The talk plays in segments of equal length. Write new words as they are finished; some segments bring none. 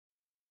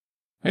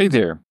Hey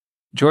there.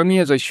 Join me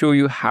as I show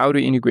you how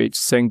to integrate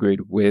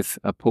SendGrid with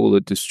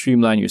Apollo to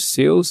streamline your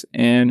sales,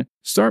 and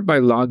start by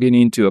logging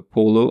into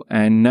Apollo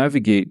and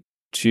navigate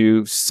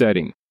to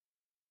Settings.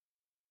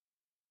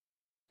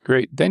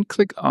 Great. Then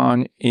click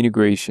on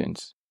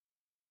Integrations.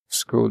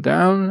 Scroll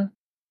down.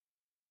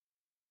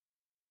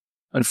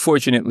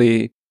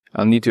 Unfortunately,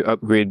 I'll need to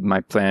upgrade my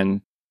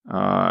plan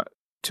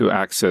to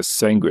access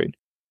SendGrid.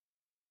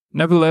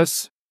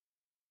 Nevertheless,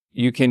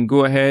 you can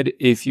go ahead,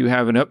 if you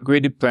have an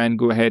upgraded plan,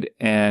 go ahead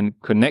and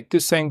connect to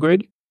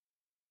SendGrid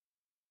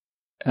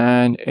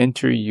and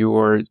enter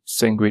your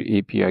SendGrid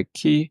API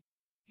key.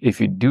 If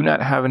you do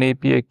not have an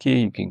API key,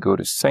 you can go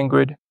to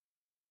SendGrid.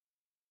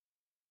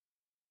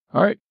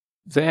 All right,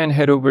 then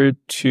head over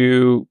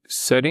to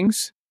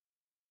Settings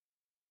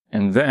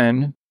and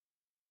then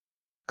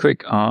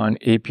click on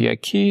API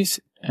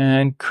keys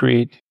and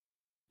create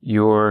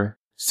your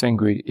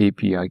SendGrid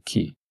API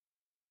key.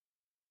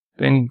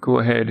 Then go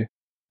ahead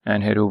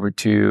and head over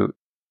to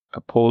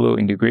Apollo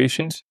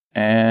integrations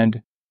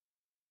and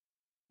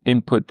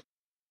input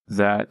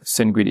that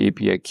SendGrid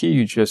API key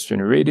you just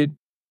generated.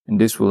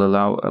 And this will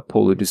allow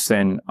Apollo to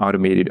send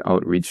automated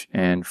outreach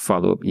and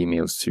follow-up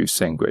emails through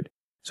SendGrid.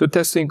 So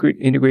test SendGrid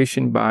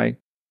integration by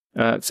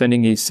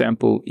sending a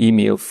sample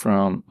email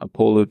from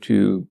Apollo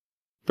to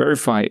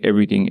verify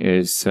everything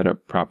is set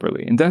up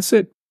properly. And that's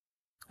it.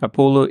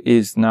 Apollo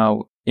is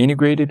now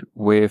integrated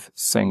with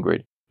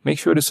SendGrid. Make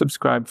sure to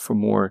subscribe for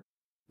more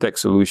tech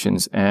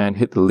solutions and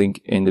hit the link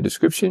in the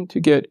description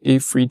to get a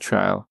free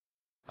trial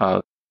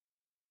of